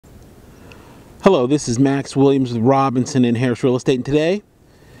Hello, this is Max Williams with Robinson and Harris Real Estate, and today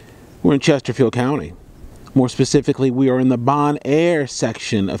we're in Chesterfield County. More specifically, we are in the Bon Air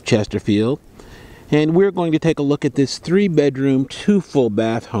section of Chesterfield, and we're going to take a look at this 3-bedroom, 2 full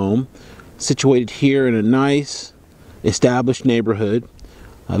bath home situated here in a nice established neighborhood.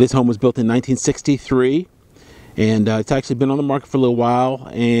 This home was built in 1963, and it's actually been on the market for a little while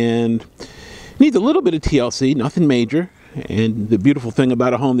and needs a little bit of TLC, nothing major. And the beautiful thing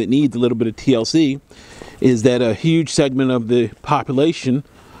about a home that needs a little bit of TLC is that a huge segment of the population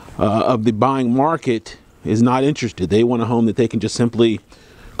of the buying market is not interested. They want a home that they can just simply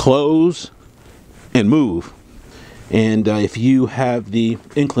close and move. And if you have the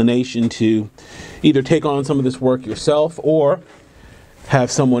inclination to either take on some of this work yourself or have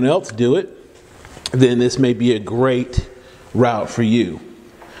someone else do it, then this may be a great route for you.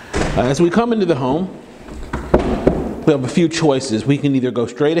 As we come into the home, we have a few choices. We can either go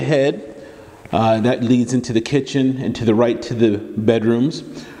straight ahead, that leads into the kitchen, and to the right to the bedrooms,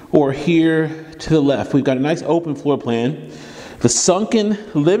 or here to the left. We've got a nice open floor plan. The sunken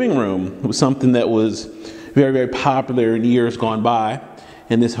living room was something that was very, very popular in years gone by,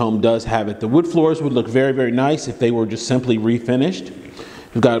 and this home does have it. The wood floors would look very, very nice if they were just simply refinished.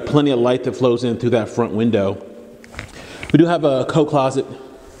 We've got plenty of light that flows in through that front window. We do have a coat closet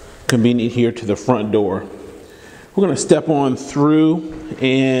convenient here to the front door. We're going to step on through,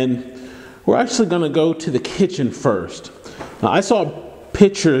 and we're actually going to go to the kitchen first. Now, I saw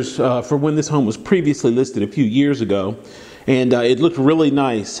pictures for when this home was previously listed a few years ago, and it looked really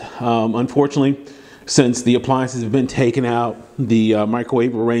nice. Unfortunately, since the appliances have been taken out, the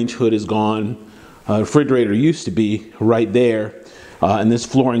microwave range hood is gone. Refrigerator used to be right there, and this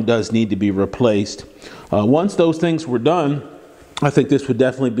flooring does need to be replaced. Once those things were done, I think this would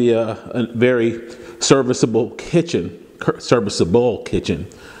definitely be a very serviceable kitchen.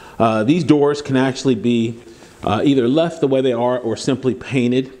 These doors can actually be either left the way they are or simply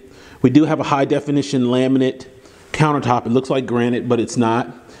painted. We do have a high definition laminate countertop. It looks like granite, but it's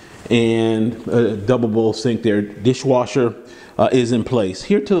not. And a double bowl sink there. Dishwasher is in place.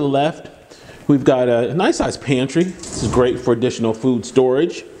 Here to the left, we've got a nice sized pantry. This is great for additional food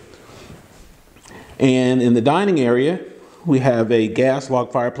storage. And in the dining area, we have a gas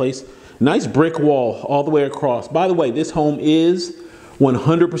log fireplace. Nice brick wall all the way across. By the way, this home is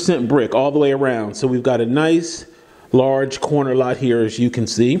 100% brick all the way around. So we've got a nice large corner lot here, as you can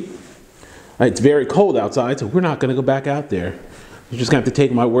see. It's very cold outside, so we're not going to go back out there. You're just going to have to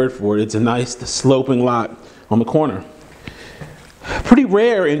take my word for it. It's a nice sloping lot on the corner. Pretty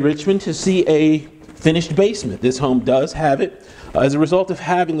rare in Richmond to see a finished basement. This home does have it. As a result of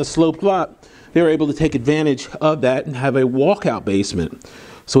having the sloped lot, they were able to take advantage of that and have a walkout basement.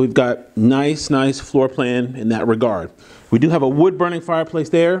 So we've got nice floor plan in that regard. We do have a wood burning fireplace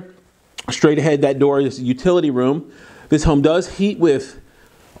there. Straight ahead, that door is the utility room. This home does heat with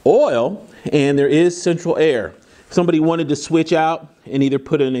oil, and there is central air. If somebody wanted to switch out and either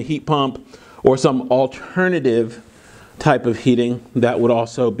put in a heat pump or some alternative type of heating, that would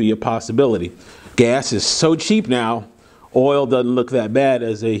also be a possibility. Gas is so cheap now, oil doesn't look that bad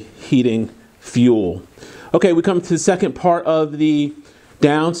as a heating fuel. Okay, we come to the second part of the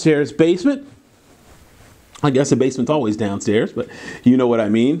downstairs basement. I guess the basement's always downstairs, but you know what I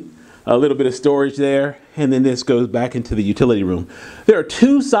mean. A little bit of storage there, and then this goes back into the utility room. There are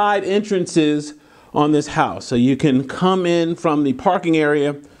 2 side entrances on this house, so you can come in from the parking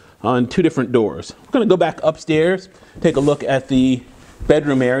area on 2 different doors. We're going to go back upstairs, take a look at the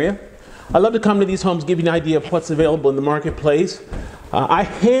bedroom area. I love to come to these homes, give you an idea of what's available in the marketplace. I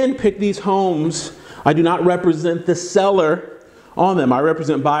hand-pick these homes. I do not represent the seller on them. I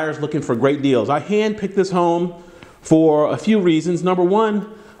represent buyers looking for great deals. I hand-picked this home for a few reasons. Number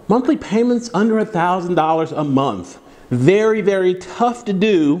one, monthly payments under $1,000 a month. Very, very tough to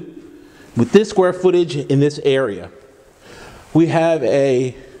do with this square footage in this area. We have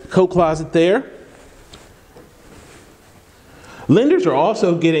a coat closet there. Lenders are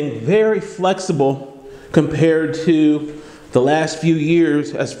also getting very flexible compared to the last few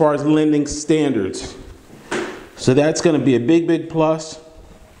years as far as lending standards. So that's going to be a big plus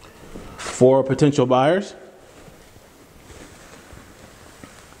for potential buyers.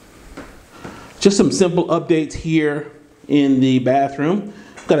 Just some simple updates here in the bathroom.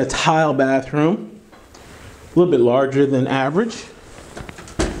 We've got a tile bathroom, a little bit larger than average.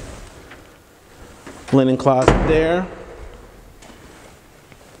 Linen closet there.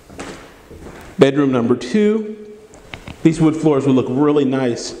 Bedroom number 2. These wood floors will look really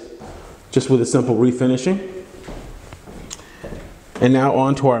nice just with a simple refinishing. And now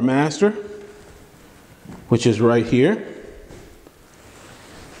on to our master, which is right here.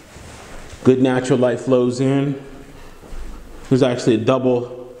 Good natural light flows in. There's actually a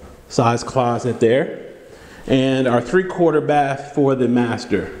double size closet there. And our 3/4 bath for the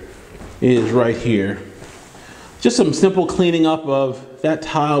master is right here. Just some simple cleaning up of that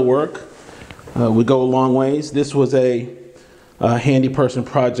tile work would go a long ways. This was a handy person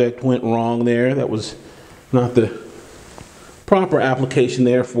project, went wrong there. That was not the proper application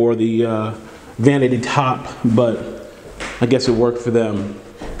there for the vanity top, but I guess it worked for them.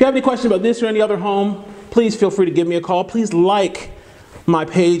 If you have any questions about this or any other home, please feel free to give me a call. Please like my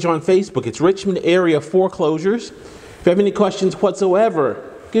page on Facebook. It's Richmond Area Foreclosures. If you have any questions whatsoever,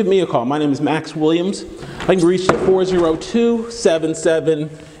 give me a call. My name is Max Williams. I can reach at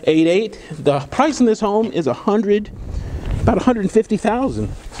 402-7788. The price in this home is about $150,000,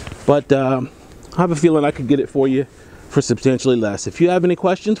 but I have a feeling I could get it for you for substantially less. If you have any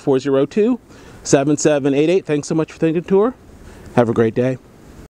questions, 402-7788. Thanks so much for thinking tour. Have a great day.